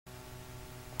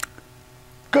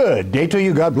Good day to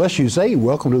you. God bless you. Say,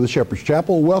 welcome to the Shepherd's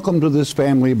Chapel. Welcome to this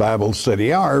family Bible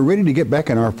study hour. Ready to get back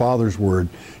in our Father's Word.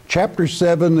 Chapter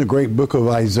 7, the great book of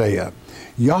Isaiah.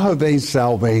 Yahweh's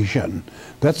salvation.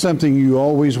 That's something you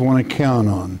always want to count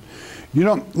on. You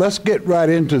know, let's get right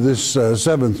into this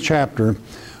seventh chapter.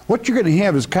 What you're going to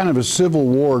have is kind of a civil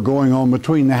war going on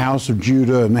between the house of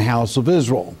Judah and the house of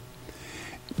Israel.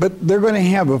 But they're going to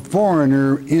have a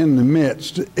foreigner in the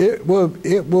midst. It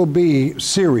will be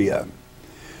Syria.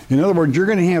 In other words, you're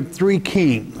going to have three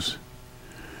kings.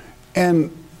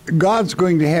 And God's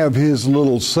going to have his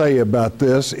little say about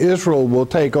this. Israel will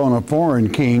take on a foreign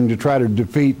king to try to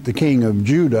defeat the king of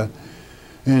Judah.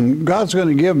 And God's going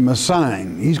to give him a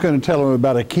sign. He's going to tell him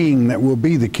about a king that will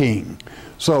be the king.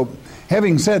 So,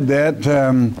 having said that,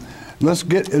 let's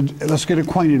get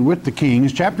acquainted with the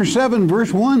kings. Chapter 7,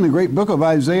 verse 1, the great book of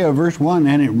Isaiah, verse 1,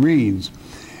 and it reads,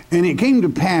 "And it came to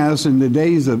pass in the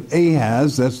days of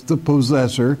Ahaz," that's the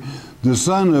possessor, "the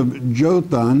son of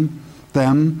Jotham,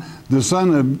 the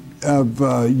son of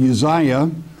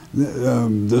Uzziah,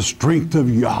 the strength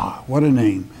of Yah," what a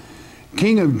name,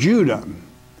 "king of Judah,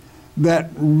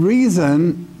 that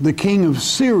Rezin, the king of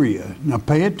Syria." Now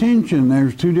pay attention,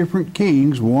 there's two different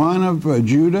kings, one of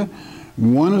Judah,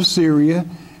 one of Syria,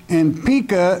 and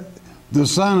Pekah, the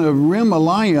son of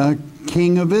Remaliah,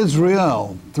 king of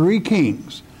Israel. Three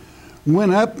kings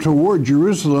went up toward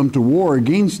Jerusalem to war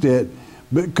against it,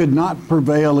 but could not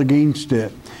prevail against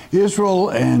it. Israel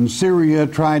and Syria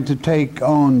tried to take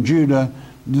on Judah.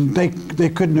 They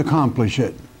couldn't accomplish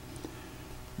it.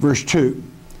 Verse 2,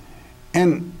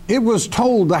 "And it was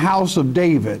told the house of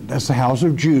David," that's the house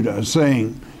of Judah,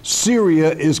 saying,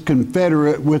 "Syria is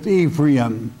confederate with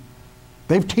Ephraim."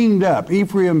 They've teamed up,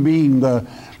 Ephraim being the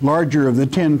larger of the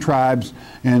 10 tribes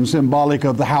and symbolic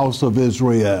of the house of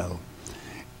Israel.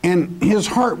 "And his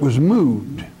heart was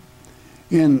moved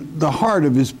in the heart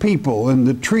of his people, and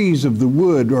the trees of the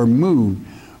wood are moved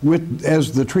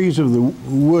as the trees of the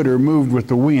wood are moved with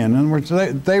the wind." In other words,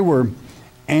 they were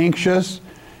anxious,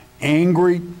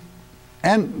 angry,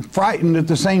 and frightened at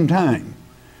the same time.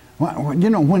 You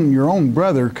know, when your own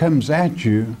brother comes at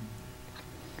you,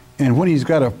 and when he's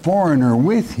got a foreigner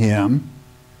with him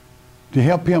to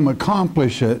help him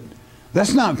accomplish it,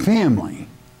 that's not family.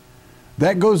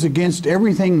 That goes against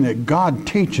everything that God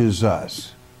teaches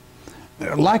us.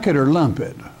 Like it or lump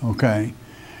it, okay?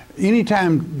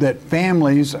 Anytime that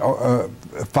families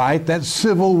fight, that's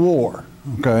civil war,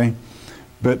 okay?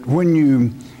 But when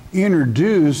you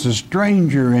introduce a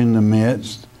stranger in the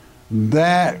midst,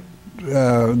 that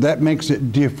makes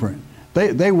it different.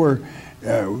 They were,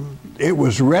 it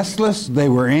was restless, they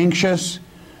were anxious,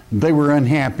 they were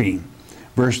unhappy.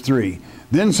 Verse 3,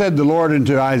 "Then said the Lord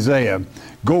unto Isaiah,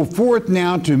 Go forth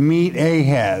now to meet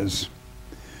Ahaz,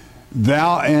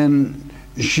 thou and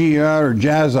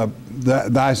Shear-Jashub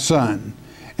thy son,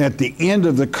 at the end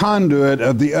of the conduit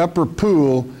of the upper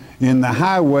pool in the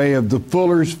highway of the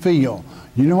fuller's field."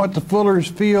 You know what the fuller's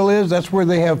field is? That's where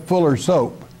they have fuller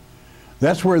soap.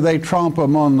 That's where they tromp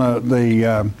them on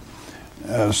the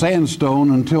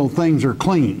sandstone until things are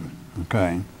clean.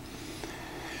 Okay.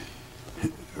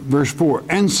 Verse 4,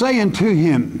 "And say unto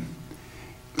him,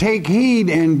 Take heed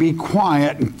and be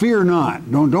quiet, and fear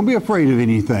not." Don't be afraid of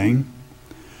anything.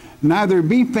 "Neither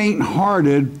be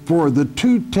faint-hearted for the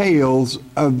two tails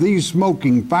of these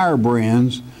smoking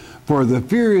firebrands, for the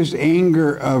furious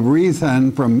anger of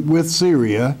Rezin with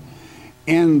Syria,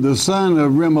 and the son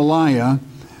of Remaliah,"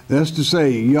 that's to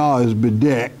say, Yah is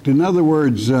bedecked. In other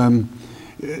words,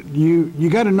 you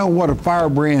got to know what a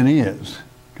firebrand is.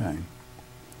 Okay.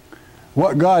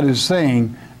 What God is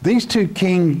saying, these two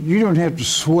kings, you don't have to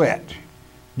sweat.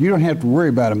 You don't have to worry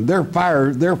about them.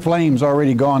 Their flame's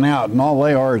already gone out, and all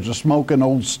they are is a smoking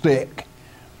old stick.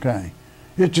 Okay.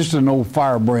 It's just an old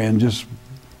firebrand just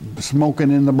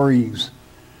smoking in the breeze.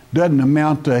 Doesn't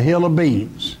amount to a hill of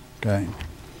beans. Okay.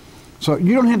 So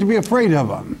you don't have to be afraid of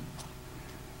them.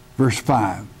 Verse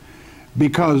 5,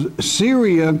 "Because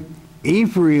Syria,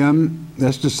 Ephraim,"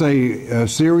 that's to say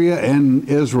Syria and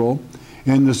Israel,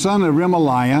 "and the son of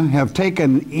Remaliah have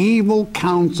taken evil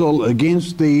counsel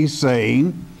against thee,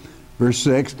 saying," verse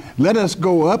 6, "Let us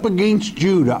go up against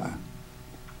Judah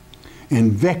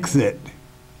and vex it,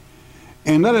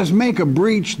 and let us make a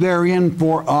breach therein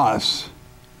for us,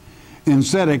 and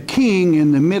set a king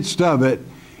in the midst of it,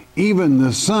 even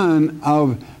the son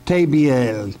of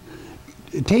Tabiel."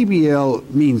 Tabiel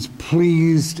means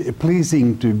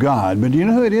pleasing to God. But you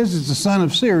know who it is? It's the son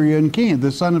of Syria and king,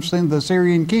 the son of the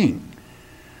Syrian king.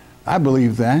 I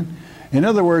believe that. In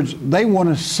other words, they want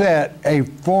to set a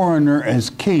foreigner as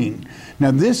king.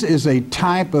 Now, this is a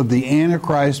type of the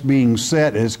Antichrist being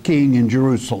set as king in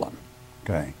Jerusalem.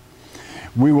 Okay.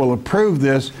 We will approve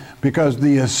this because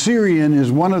the Assyrian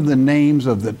is one of the names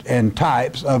of and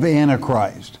types of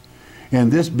Antichrist.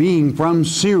 And this being from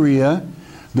Syria,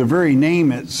 the very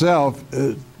name itself,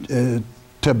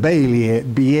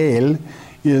 Tabeel,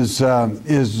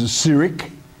 is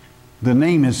Syriac. The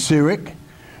name is Syriac.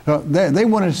 They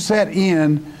want to set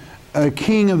in a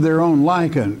king of their own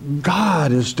liking.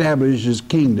 God establishes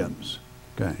kingdoms.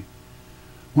 Okay.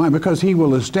 Why? Because he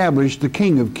will establish the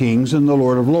King of Kings and the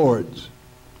Lord of Lords.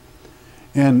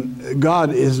 And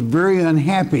God is very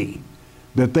unhappy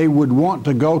that they would want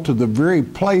to go to the very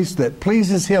place that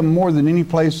pleases him more than any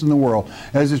place in the world.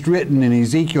 As it's written in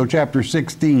Ezekiel chapter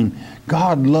 16,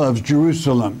 God loves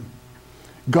Jerusalem.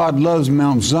 God loves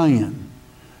Mount Zion.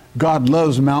 God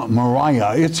loves Mount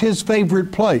Moriah. It's his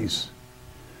favorite place.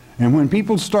 And when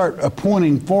people start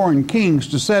appointing foreign kings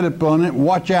to set upon it,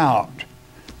 watch out.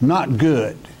 Not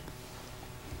good.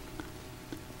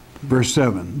 Verse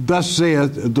 7, thus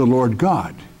saith the Lord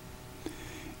God,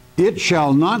 it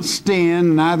shall not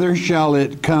stand, neither shall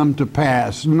it come to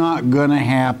pass. Not going to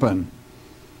happen.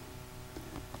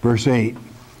 Verse 8,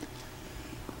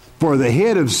 for the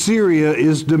head of Syria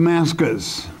is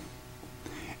Damascus,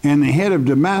 and the head of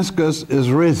Damascus is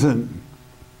risen.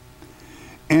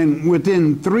 And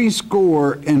within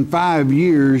 65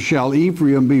 years shall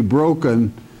Ephraim be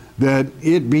broken, that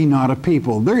it be not a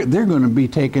people. They're going to be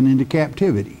taken into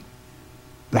captivity.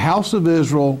 The house of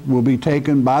Israel will be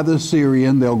taken by the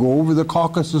Syrian. They'll go over the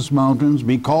Caucasus Mountains,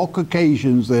 be called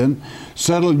Caucasians then,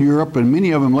 settle Europe, and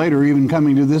many of them later even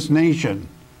coming to this nation.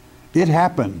 It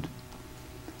happened.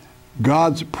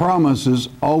 God's promises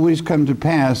always come to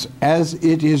pass as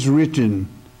it is written.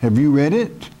 Have you read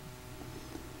it?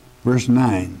 Verse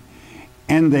 9.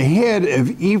 And the head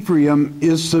of Ephraim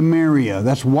is Samaria.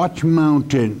 That's Watch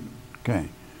Mountain. Okay.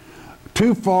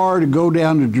 Too far to go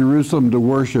down to Jerusalem to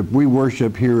worship. We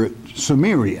worship here at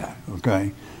Samaria.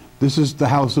 Okay. This is the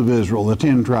house of Israel, the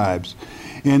 10 tribes.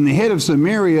 And the head of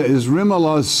Samaria is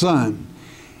Remalah's son.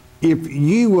 If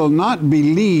ye will not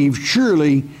believe,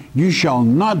 surely you shall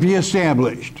not be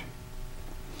established.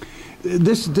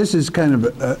 This is kind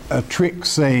of a trick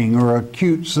saying or a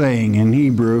cute saying in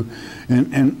Hebrew.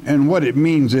 And what it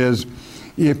means is,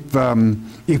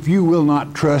 if you will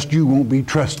not trust, you won't be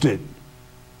trusted.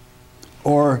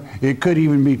 Or it could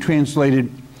even be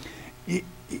translated,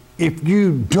 if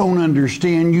you don't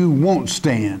understand, you won't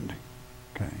stand.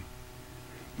 Okay.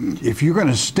 If you're going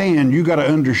to stand, you got to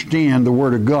understand the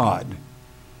Word of God.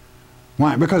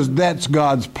 Why? Because that's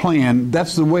God's plan.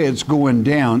 That's the way it's going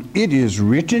down. It is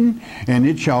written, and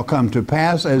it shall come to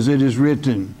pass as it is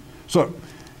written. So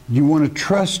you want to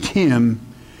trust Him,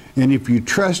 and if you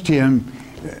trust Him,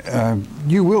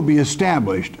 you will be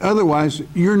established. Otherwise,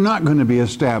 you're not going to be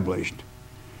established.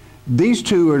 These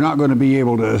two are not going to be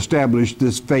able to establish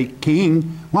this fake king.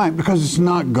 Why? Because it's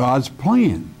not God's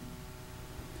plan.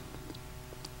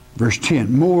 Verse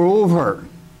 10, moreover,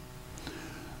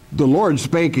 the Lord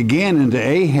spake again unto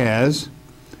Ahaz,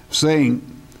 saying,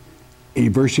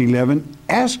 in verse 11,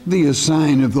 ask thee a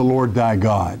sign of the Lord thy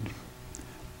God.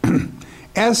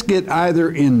 Ask it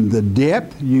either in the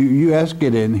depth, you ask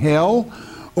it in hell,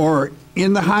 or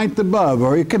in the height above,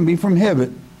 or it can be from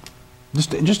heaven.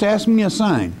 Just ask me a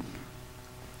sign.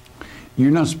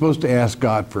 You're not supposed to ask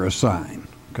God for a sign,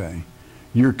 okay?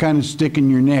 You're kind of sticking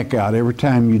your neck out every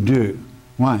time you do.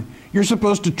 Why? You're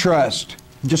supposed to trust.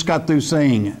 Just got through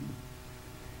saying it.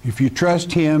 If you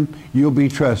trust Him, you'll be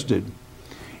trusted.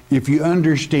 If you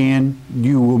understand,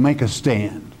 you will make a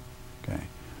stand. Okay?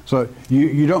 So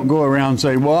you don't go around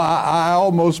saying, well, I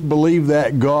almost believe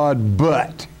that God,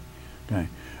 but. Okay?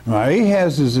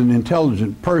 Ahaz is an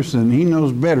intelligent person. He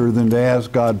knows better than to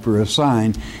ask God for a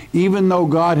sign, even though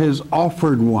God has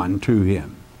offered one to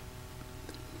him.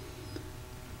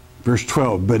 Verse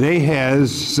 12, but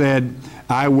Ahaz said,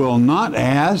 I will not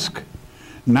ask,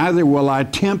 neither will I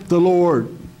tempt the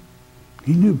Lord.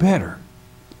 He knew better.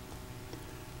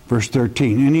 Verse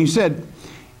 13, and he said,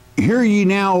 hear ye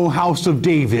now, O house of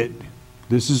David.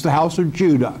 This is the house of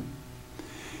Judah.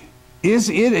 Is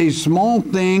it a small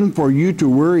thing for you to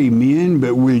worry men,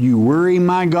 but will you worry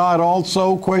my God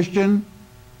also? Question.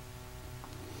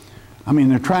 I mean,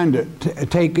 they're trying to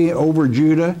take over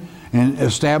Judah and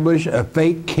establish a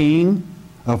fake king,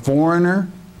 a foreigner.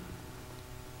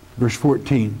 Verse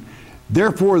 14.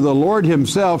 Therefore the Lord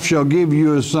Himself shall give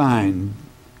you a sign.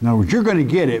 In other words, you're going to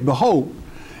get it. Behold,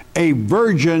 a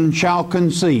virgin shall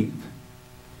conceive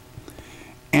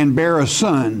and bear a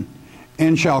son,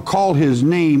 and shall call his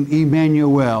name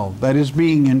Emmanuel. That is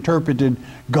being interpreted,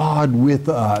 God with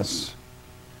us.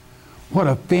 What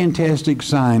a fantastic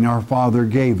sign our Father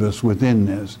gave us within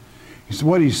this. So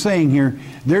what he's saying here,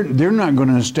 they're not going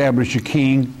to establish a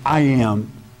king. I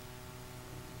am.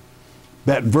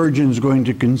 That virgin's going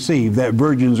to conceive. That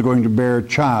virgin's going to bear a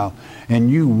child. And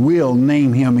you will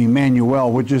name him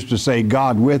Emmanuel, which is to say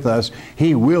God with us.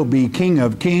 He will be King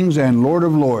of kings and Lord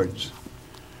of lords.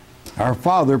 Our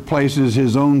Father places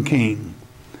his own king.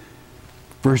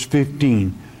 Verse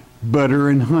 15, butter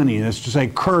and honey, that's to say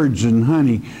curds and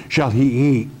honey shall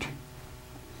he eat,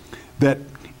 that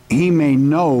he may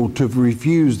know to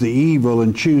refuse the evil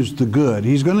and choose the good.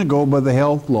 He's going to go by the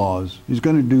health laws. He's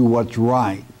going to do what's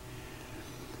right.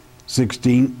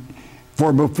 16,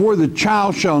 for before the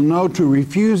child shall know to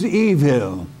refuse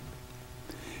evil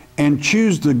and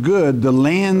choose the good, the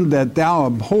land that thou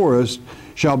abhorrest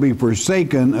shall be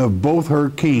forsaken of both her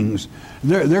kings.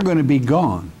 They're going to be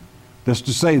gone. That's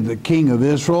to say the king of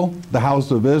Israel, the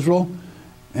house of Israel,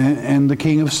 and the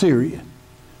king of Syria.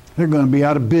 They're going to be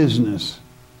out of business.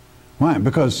 Why?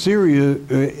 Because Syria,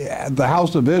 the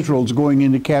house of Israel is going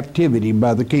into captivity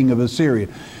by the king of Assyria.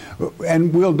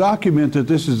 And we'll document that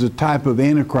this is a type of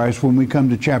Antichrist when we come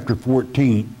to chapter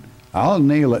 14. I'll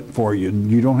nail it for you.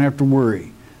 You don't have to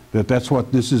worry that that's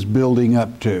what this is building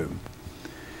up to.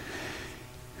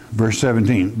 Verse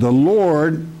 17, the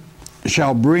Lord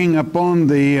shall bring upon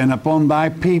thee and upon thy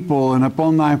people and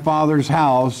upon thy father's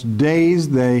house days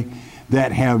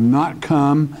that have not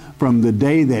come from the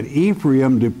day that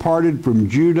Ephraim departed from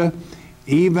Judah,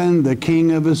 even the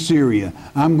king of Assyria.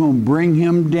 I'm going to bring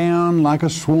him down like a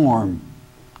swarm,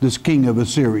 this king of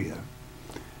Assyria.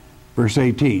 Verse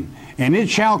 18, and it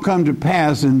shall come to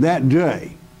pass in that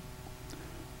day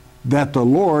that the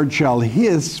Lord shall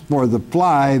hiss for the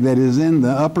fly that is in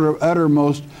the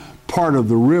uttermost part of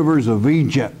the rivers of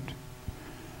Egypt,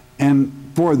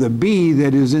 and for the bee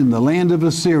that is in the land of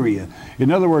Assyria.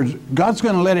 In other words, God's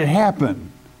going to let it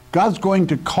happen. God's going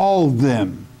to call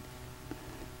them.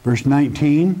 Verse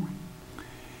 19,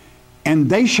 and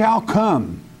they shall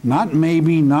come, not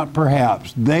maybe, not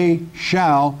perhaps, they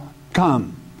shall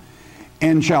come,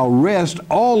 and shall rest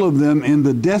all of them in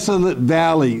the desolate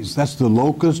valleys. That's the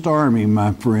locust army,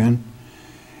 my friend.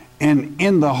 And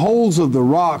in the holes of the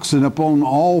rocks, and upon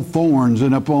all thorns,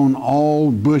 and upon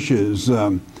all bushes.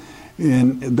 And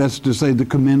that's to say the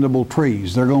commendable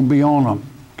trees. They're going to be on them.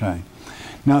 Okay.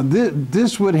 Now,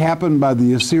 this would happen by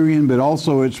the Assyrian, but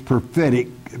also it's prophetic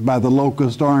by the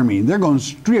locust army. They're going to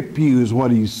strip you, is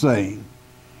what he's saying.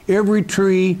 Every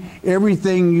tree,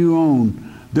 everything you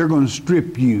own, they're going to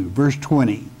strip you. Verse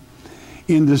 20.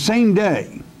 In the same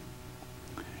day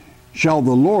shall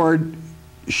the Lord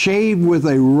shave with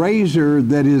a razor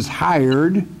that is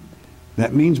hired,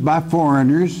 that means by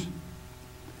foreigners,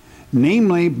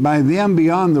 namely by them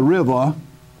beyond the river,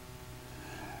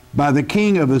 by the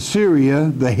king of Assyria,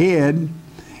 the head,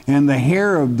 and the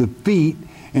hair of the feet,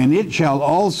 and it shall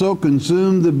also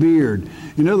consume the beard.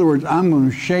 In other words, I'm going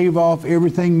to shave off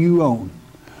everything you own.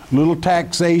 A little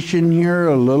taxation here,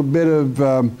 a little bit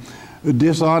of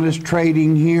dishonest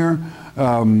trading here,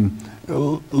 a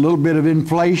little bit of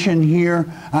inflation here.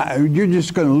 You're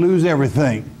just going to lose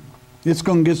everything. It's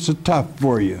going to get so tough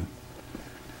for you.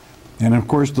 And of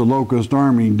course, the locust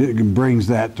army brings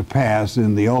that to pass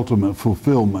in the ultimate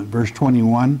fulfillment. Verse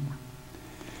 21,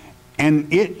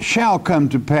 and it shall come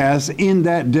to pass in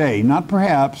that day, not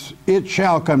perhaps, it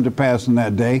shall come to pass in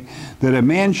that day, that a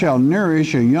man shall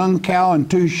nourish a young cow and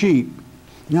 2 sheep.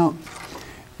 Now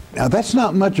that's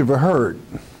not much of a herd,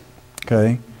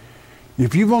 okay?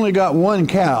 If you've only got 1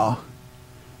 cow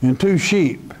and 2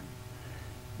 sheep,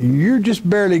 you're just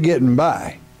barely getting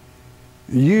by.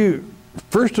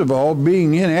 First of all,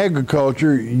 being in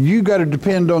agriculture, you got to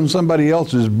depend on somebody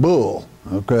else's bull,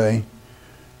 okay,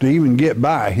 to even get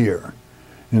by here.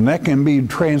 And that can be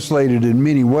translated in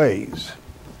many ways.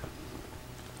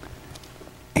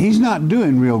 He's not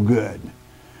doing real good.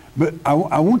 But I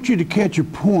want you to catch a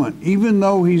point. Even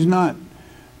though he's not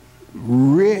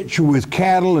rich with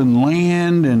cattle and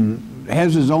land and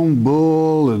has his own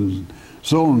bull and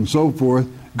so on and so forth,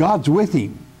 God's with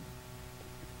him.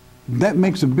 That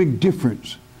makes a big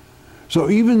difference. So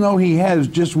even though he has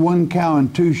just 1 cow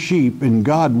and 2 sheep and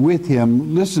God with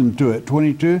him, listen to it,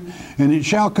 22, and it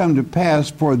shall come to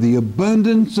pass for the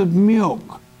abundance of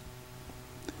milk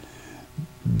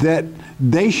that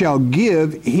they shall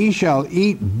give, he shall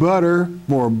eat butter,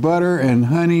 for butter and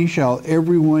honey shall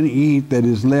everyone eat that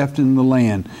is left in the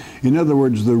land. In other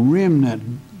words, the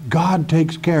remnant God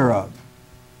takes care of.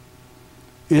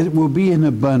 It will be in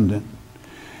abundance.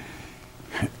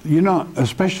 You know,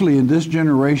 especially in this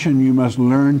generation, you must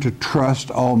learn to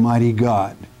trust Almighty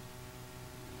God.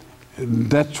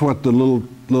 That's what the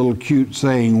little cute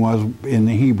saying was in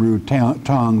the Hebrew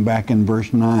tongue back in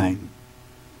verse 9.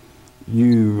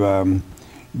 You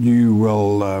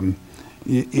will,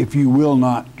 if you will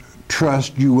not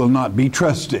trust, you will not be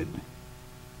trusted.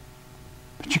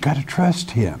 But you got to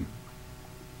trust him.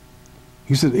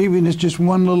 He said, even if it's just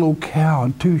one little cow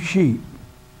and 2 sheep,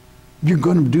 you're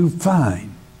going to do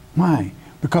fine. Why?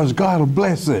 Because God will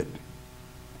bless it.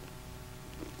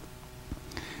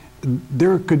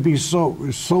 There could be a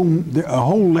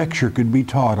whole lecture could be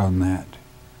taught on that.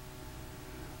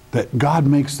 That God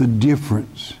makes the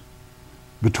difference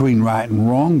between right and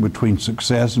wrong, between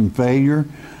success and failure,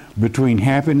 between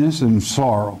happiness and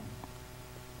sorrow.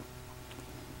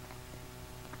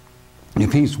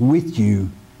 If he's with you,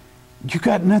 you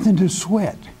got nothing to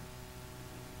sweat.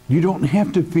 You don't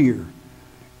have to fear.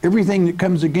 Everything that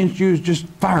comes against you is just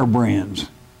firebrands.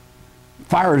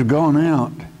 Fire's gone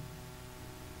out.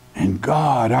 And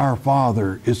God, our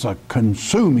Father, is a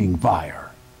consuming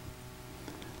fire.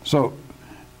 So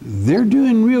they're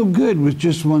doing real good with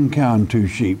just 1 cow and 2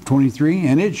 sheep. 23,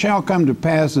 and it shall come to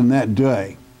pass in that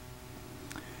day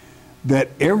that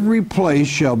every place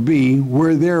shall be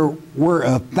where there were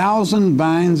 1,000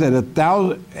 vines at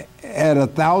 1,000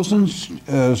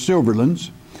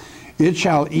 silverlings, it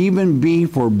shall even be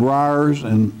for briars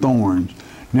and thorns.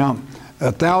 Now,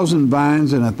 1,000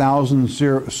 vines and 1,000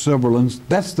 silverlings,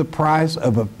 that's the price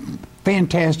of a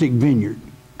fantastic vineyard.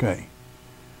 Okay.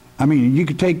 I mean, you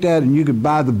could take that and you could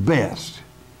buy the best.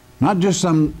 Not just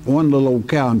some one little old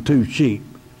cow and 2 sheep.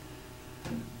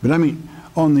 But I mean,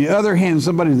 on the other hand,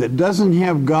 somebody that doesn't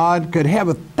have God could have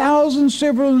 1,000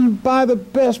 silverlings and buy the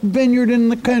best vineyard in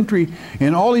the country,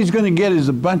 and all he's going to get is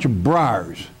a bunch of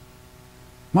briars.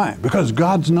 Why? Because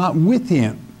God's not with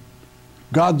him.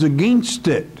 God's against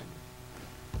it.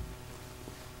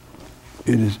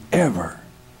 It is ever,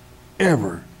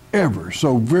 ever, ever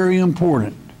so very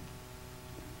important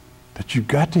that you've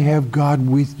got to have God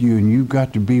with you and you've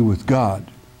got to be with God.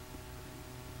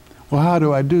 Well, how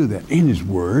do I do that? In His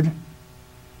Word.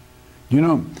 You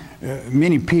know,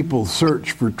 many people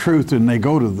search for truth and they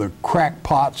go to the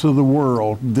crackpots of the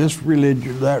world. This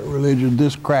religion,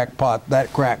 this crackpot,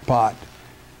 that crackpot.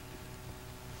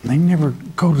 They never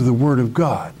go to the Word of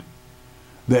God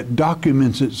that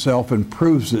documents itself and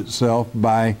proves itself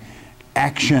by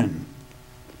action,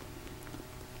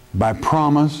 by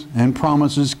promise and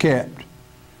promises kept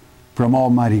from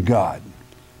Almighty God.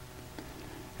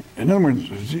 In other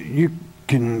words, you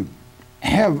can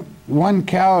have 1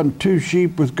 cow and 2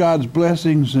 sheep with God's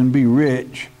blessings and be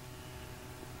rich,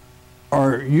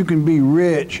 or you can be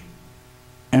rich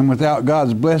and without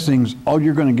God's blessings, all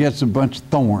you're going to get is a bunch of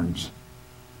thorns.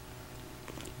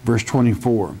 Verse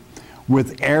 24,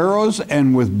 with arrows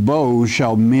and with bows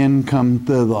shall men come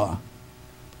thither,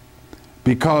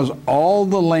 because all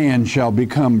the land shall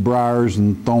become briars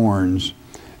and thorns.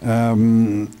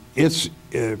 It's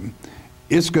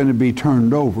going to be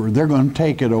turned over. They're going to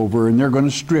take it over and they're going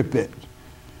to strip it.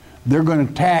 They're going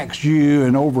to tax you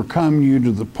and overcome you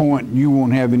to the point you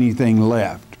won't have anything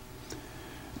left.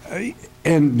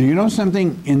 And do you know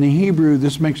something? In the Hebrew,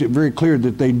 this makes it very clear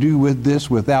that they do with this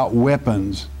without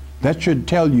weapons. That should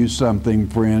tell you something,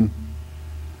 friend.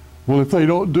 Well, if they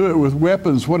don't do it with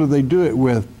weapons, what do they do it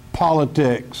with?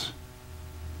 Politics.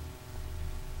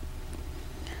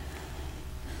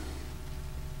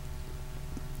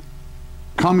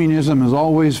 Communism has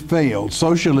always failed.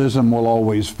 Socialism will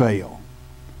always fail.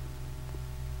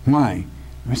 Why?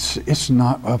 It's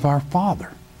not of our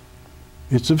Father.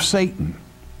 It's of Satan.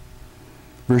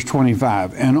 Verse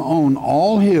 25, and on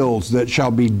all hills that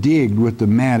shall be digged with the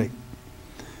mattock,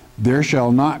 there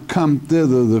shall not come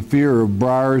thither the fear of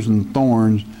briars and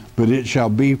thorns, but it shall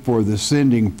be for the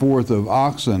sending forth of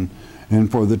oxen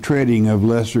and for the treading of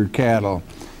lesser cattle.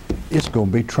 It's going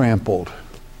to be trampled.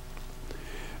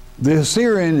 The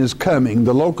Assyrian is coming.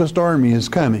 The locust army is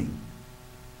coming.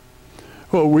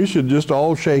 Well, we should just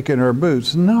all shake in our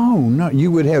boots. No.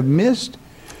 You would have missed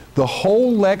the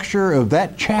whole lecture of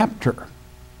that chapter.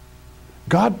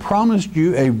 God promised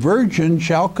you a virgin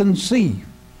shall conceive.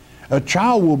 A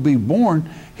child will be born.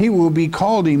 He will be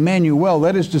called Emmanuel.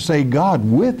 That is to say, God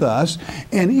with us.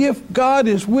 And if God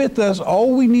is with us,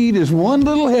 all we need is 1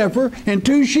 little heifer and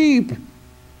 2 sheep.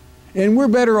 And we're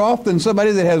better off than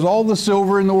somebody that has all the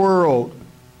silver in the world.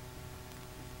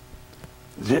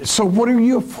 So what are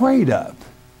you afraid of?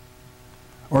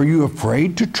 Are you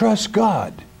afraid to trust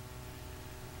God?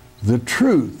 The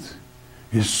truth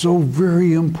is so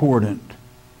very important.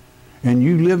 And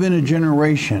you live in a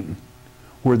generation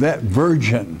where that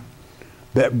virgin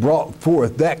that brought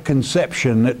forth that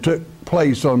conception that took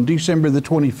place on December the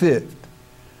 25th,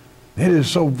 it is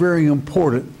so very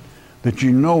important that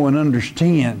you know and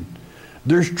understand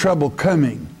there's trouble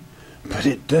coming, but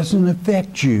it doesn't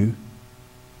affect you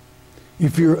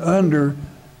if you're under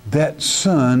that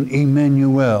Son,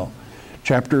 Emmanuel.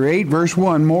 Chapter 8, verse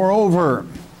 1, moreover,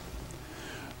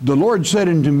 the Lord said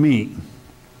unto me,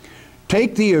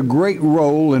 take thee a great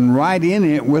roll and write in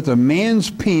it with a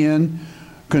man's pen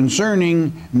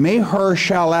concerning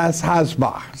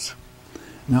Maher-shalal-Hash-Baz.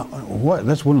 Now,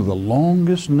 that's one of the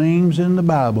longest names in the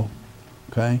Bible,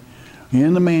 okay,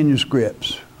 in the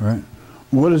manuscripts, right?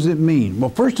 What does it mean? Well,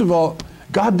 first of all,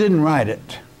 God didn't write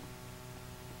it.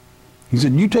 He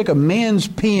said, you take a man's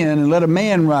pen and let a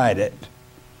man write it.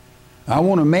 I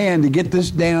want a man to get this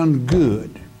down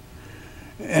good.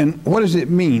 And what does it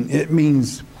mean? It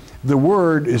means, the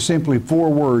word is simply 4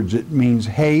 words. It means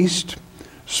haste,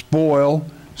 spoil,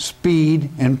 speed,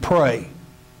 and pray.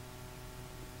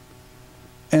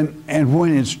 And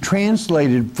when it's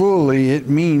translated fully, it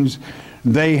means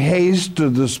they haste to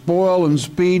the spoil and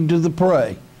speed to the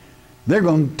prey. They're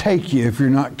going to take you if you're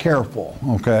not careful,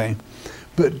 okay?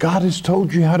 But God has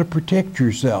told you how to protect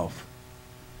yourself.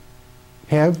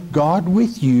 Have God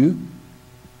with you,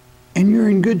 and you're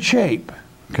in good shape,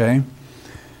 okay?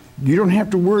 You don't have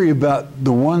to worry about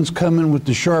the ones coming with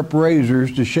the sharp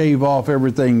razors to shave off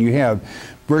everything you have.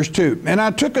 Verse 2, and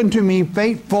I took unto me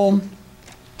faithful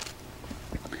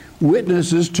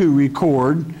witnesses to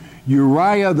record,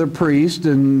 Uriah the priest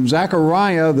and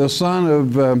Zechariah the son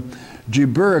of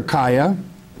Jeberechiah.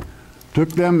 Took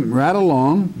them right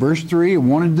along. Verse 3, I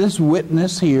wanted this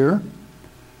witness here. I'm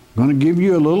going to give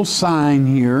you a little sign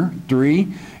here. 3,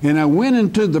 and I went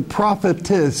into the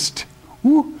prophetess.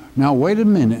 Woo. Now wait a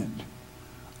minute.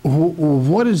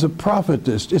 What is a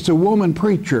prophetess? It's a woman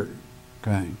preacher.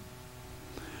 Okay.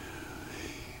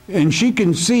 And she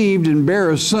conceived and bare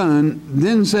a son.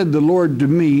 Then said the Lord to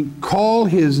me, call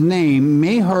his name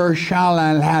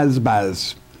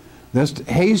Maher-shalal-Hash-Baz. That's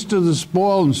haste to the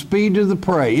spoil and speed to the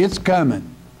prey. It's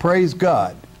coming. Praise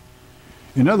God.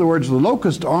 In other words, the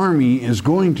locust army is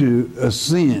going to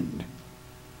ascend.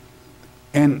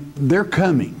 And they're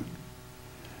coming.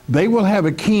 They will have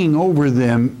a king over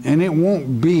them, and it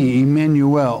won't be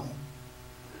Emmanuel.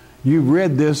 You've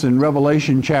read this in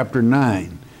Revelation chapter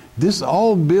 9. This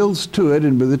all builds to it,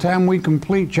 and by the time we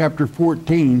complete chapter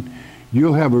 14,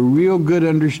 you'll have a real good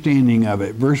understanding of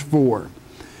it. Verse 4,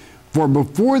 for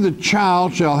before the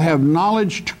child shall have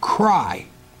knowledge to cry,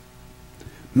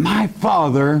 my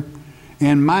father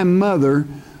and my mother,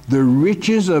 the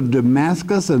riches of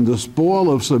Damascus and the spoil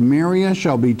of Samaria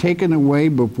shall be taken away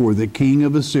before the king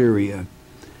of Assyria.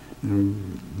 We'll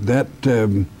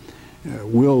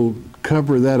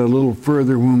cover that a little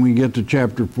further when we get to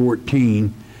chapter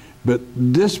 14. But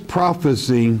this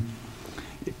prophecy,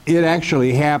 it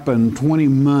actually happened 20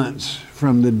 months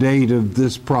from the date of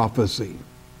this prophecy.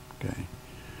 Okay.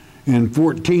 And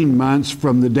 14 months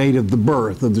from the date of the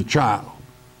birth of the child.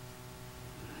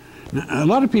 Now, a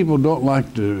lot of people don't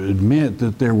like to admit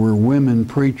that there were women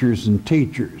preachers and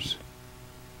teachers.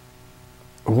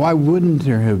 Why wouldn't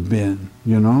there have been,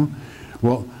 you know?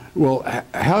 Well,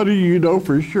 how do you know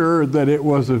for sure that it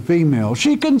was a female?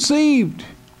 She conceived.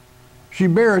 She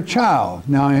bare a child.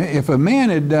 Now, if a man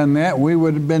had done that, we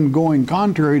would have been going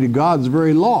contrary to God's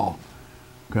very law.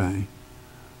 Okay?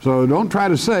 So don't try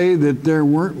to say that there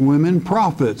weren't women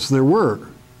prophets. There were.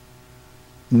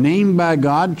 Named by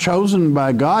God, chosen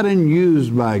by God, and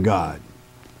used by God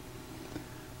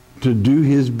to do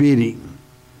His bidding.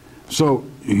 So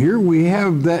here we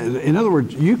have that. In other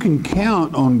words, you can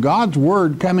count on God's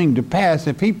word coming to pass.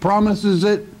 If He promises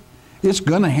it, it's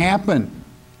going to happen.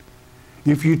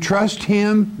 If you trust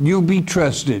Him, you'll be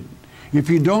trusted. If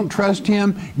you don't trust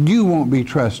Him, you won't be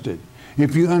trusted.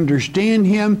 If you understand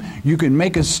Him, you can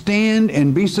make a stand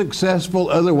and be successful,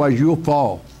 otherwise you'll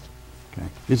fall. Okay.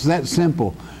 It's that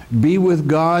simple. Be with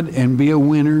God and be a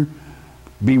winner.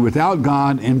 Be without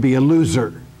God and be a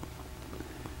loser.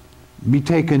 Be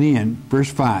taken in.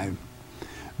 Verse 5.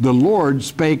 The Lord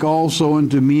spake also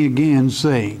unto me again,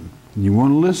 saying, you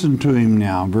want to listen to Him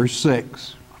now. Verse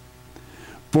 6.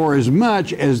 For as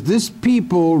much as this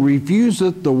people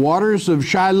refuseth the waters of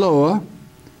Shiloah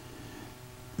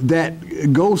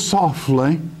that go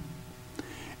softly,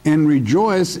 and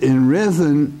rejoice in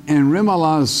Rezin and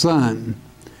Remalah's son,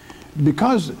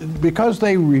 because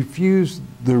they refused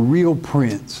the real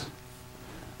prince.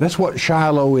 That's what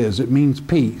Shiloh is. It means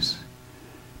peace.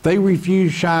 They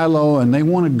refuse Shiloh and they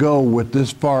want to go with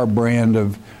this firebrand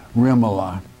of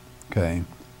Remalah, okay,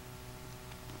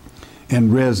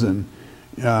 and Rezin.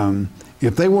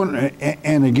 If they want,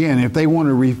 and again, if they want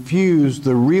to refuse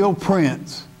the real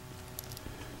prince,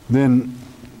 then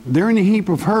they're in a heap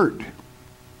of hurt.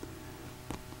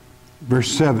 Verse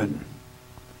 7.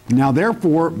 Now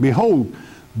therefore, behold,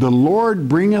 The Lord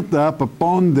bringeth up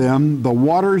upon them the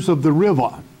waters of the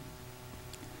river,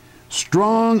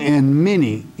 strong and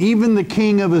many, even the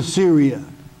king of Assyria,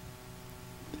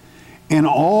 and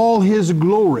all his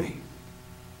glory.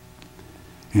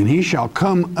 And he shall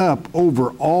come up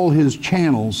over all his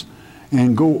channels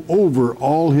and go over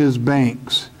all his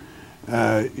banks.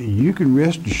 You can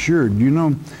rest assured,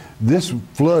 this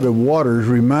flood of waters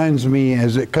reminds me,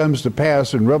 as it comes to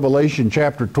pass in Revelation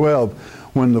chapter 12,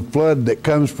 when the flood that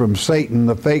comes from Satan,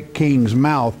 the fake king's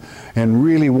mouth, and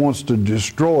really wants to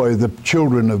destroy the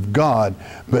children of God,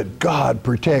 but God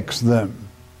protects them.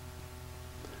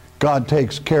 God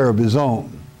takes care of his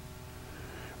own.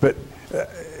 But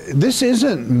this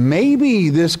isn't maybe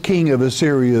this king of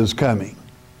Assyria is coming.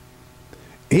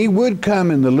 He would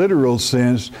come in the literal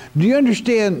sense. Do you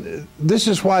understand? This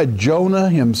is why Jonah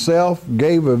himself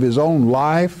gave of his own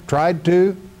life, tried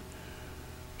to,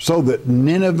 so that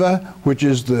Nineveh, which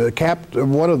is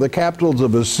one of the capitals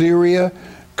of Assyria,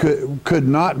 could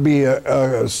not be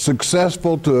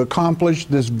successful to accomplish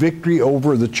this victory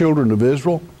over the children of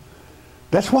Israel.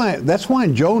 That's why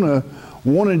Jonah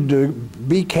wanted to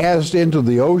be cast into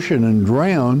the ocean and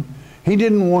drown. He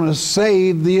didn't want to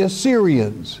save the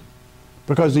Assyrians,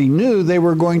 because he knew they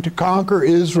were going to conquer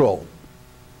Israel.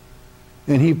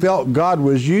 And he felt God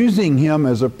was using him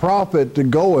as a prophet to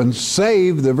go and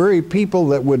save the very people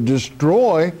that would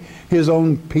destroy his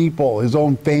own people, his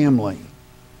own family.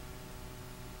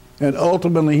 And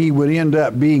ultimately he would end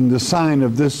up being the sign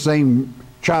of this same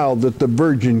child that the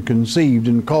virgin conceived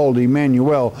and called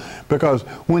Emmanuel, because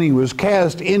when he was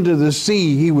cast into the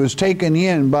sea, he was taken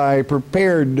in by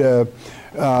prepared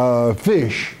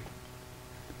fish,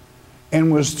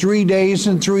 and was 3 days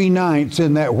and 3 nights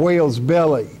in that whale's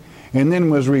belly, and then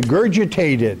was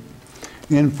regurgitated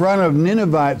in front of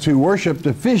Ninevites who worshiped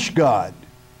the fish god.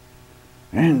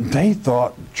 And they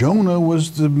thought Jonah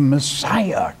was the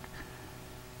Messiah.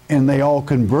 And they all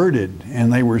converted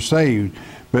and they were saved.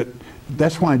 But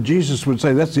that's why Jesus would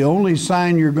say that's the only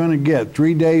sign you're going to get,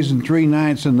 3 days and 3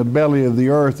 nights in the belly of the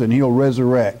earth, and he'll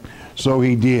resurrect. So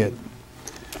he did.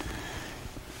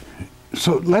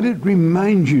 So let it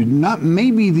remind you, not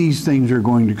maybe these things are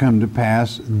going to come to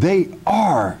pass, they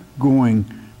are going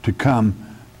to come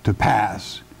to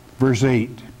pass. Verse 8,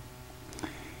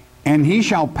 and he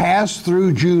shall pass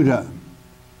through Judah.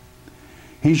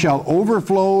 He shall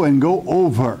overflow and go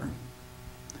over.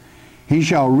 He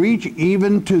shall reach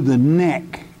even to the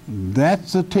neck.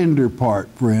 That's the tender part,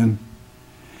 friend.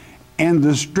 And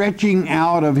the stretching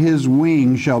out of his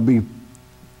wing shall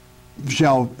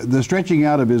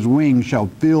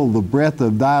fill the breadth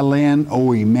of thy land,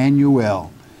 O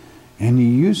Emmanuel. And he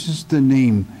uses the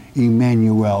name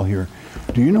Emmanuel here.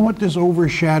 Do you know what this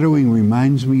overshadowing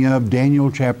reminds me of?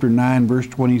 Daniel chapter 9, verse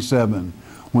 27.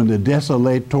 When the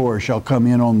desolator shall come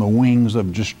in on the wings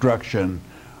of destruction,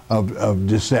 of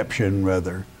deception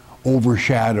rather,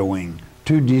 overshadowing,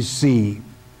 to deceive.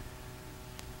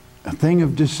 A thing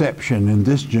of deception in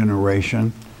this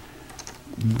generation.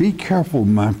 Be careful,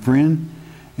 my friend,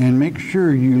 and make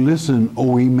sure you listen,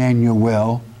 O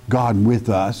Emmanuel, God with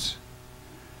us,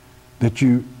 that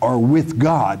you are with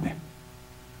God.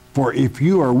 For if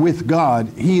you are with God,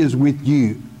 he is with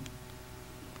you.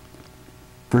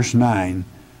 Verse 9,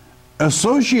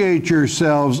 associate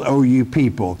yourselves, O you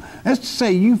people. That's to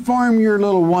say, you form your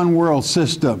little one world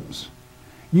systems.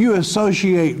 You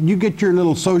associate, you get your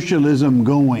little socialism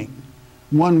going.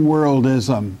 One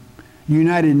worldism.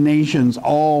 United Nations,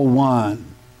 all one.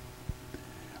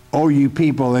 O you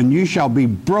people, and you shall be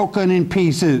broken in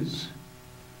pieces.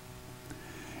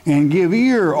 And give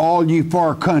ear, all ye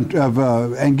far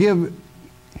and give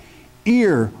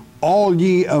ear, all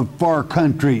ye of far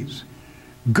countries.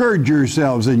 Gird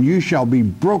yourselves, and you shall be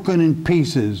broken in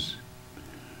pieces.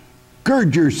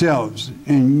 Gird yourselves,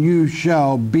 and you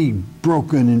shall be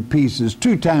broken in pieces.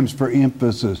 2 times for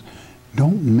emphasis.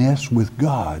 Don't mess with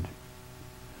God.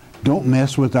 Don't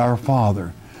mess with our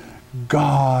Father.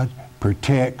 God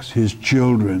protects his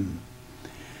children.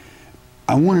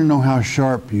 I want to know how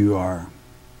sharp you are.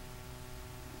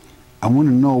 I want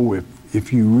to know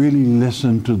if you really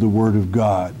listen to the Word of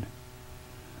God.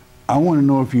 I want to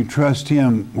know if you trust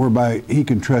him whereby he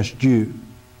can trust you.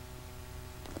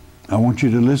 I want you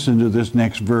to listen to this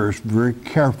next verse very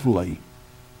carefully.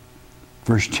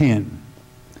 Verse 10.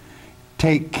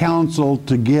 Take counsel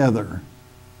together,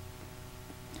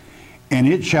 and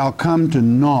it shall come to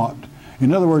naught.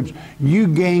 In other words, you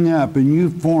gang up and you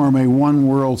form a one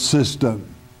world system.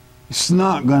 It's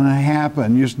not going to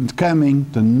happen. It's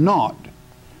coming to naught.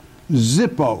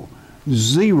 Zippo.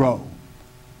 Zero.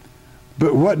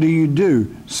 But what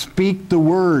do? Speak the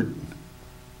word.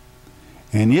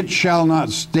 and it shall not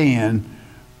stand,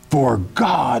 for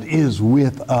God is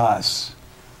with us.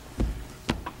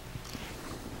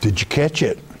 Did you catch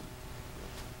it?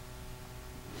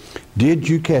 Did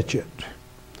you catch it?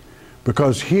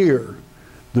 Because here,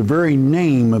 the very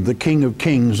name of the King of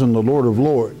Kings and the Lord of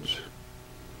Lords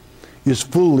is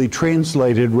fully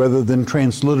translated rather than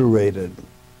transliterated.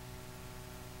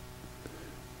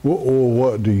 Well,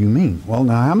 what do you mean? Well,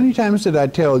 now, how many times did I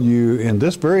tell you in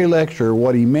this very lecture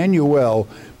what Emmanuel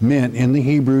meant in the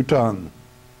Hebrew tongue?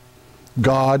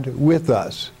 God with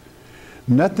us.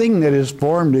 Nothing that is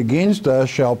formed against us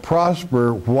shall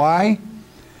prosper. Why?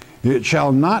 It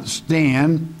shall not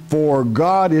stand, for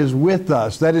God is with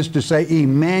us. That is to say,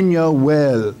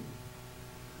 Emmanuel.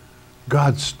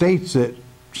 God states it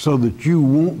so that you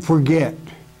won't forget,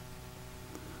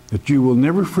 that you will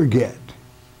never forget.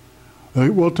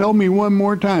 Well, tell me one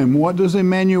more time, what does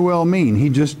Emmanuel mean? He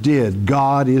just did.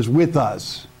 God is with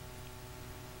us.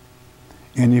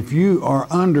 And if you are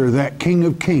under that King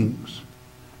of Kings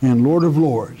and Lord of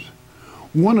Lords,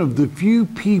 one of the few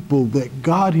people that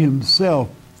God himself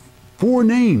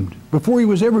forenamed before he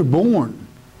was ever born,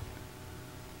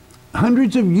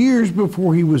 hundreds of years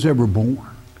before he was ever born,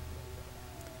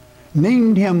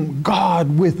 named him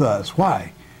God with us.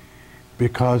 Why?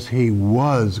 Because he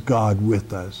was God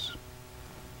with us.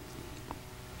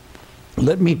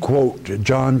 Let me quote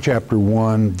John chapter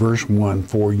 1, verse 1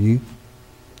 for you.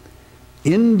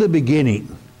 In the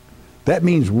beginning, that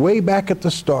means way back at the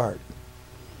start,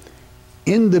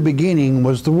 in the beginning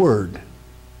was the Word.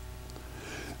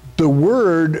 The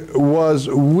Word was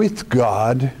with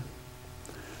God.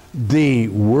 The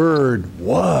Word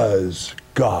was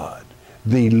God.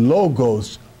 The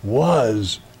Logos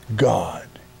was God.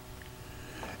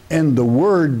 And the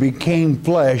Word became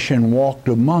flesh and walked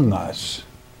among us.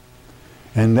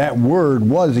 And that Word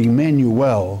was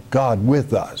Emmanuel, God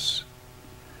with us.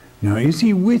 Now, is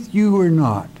he with you or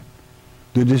not?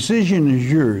 The decision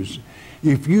is yours.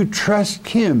 If you trust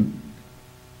him,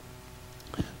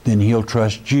 then he'll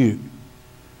trust you.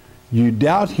 You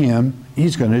doubt him,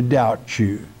 he's going to doubt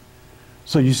you.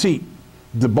 So you see,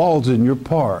 the ball's in your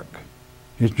park.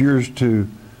 It's yours to,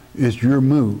 it's your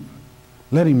move.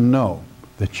 Let him know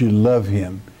that you love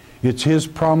him. It's his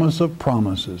promise of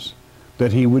promises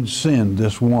that he would send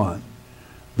this one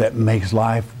that makes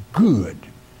life good,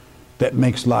 that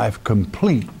makes life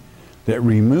complete, that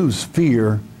removes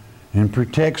fear and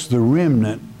protects the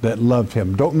remnant that loved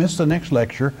him. Don't miss the next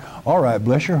lecture. All right,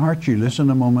 bless your heart. You listen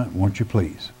a moment, won't you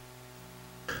please?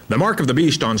 The Mark of the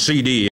Beast on CD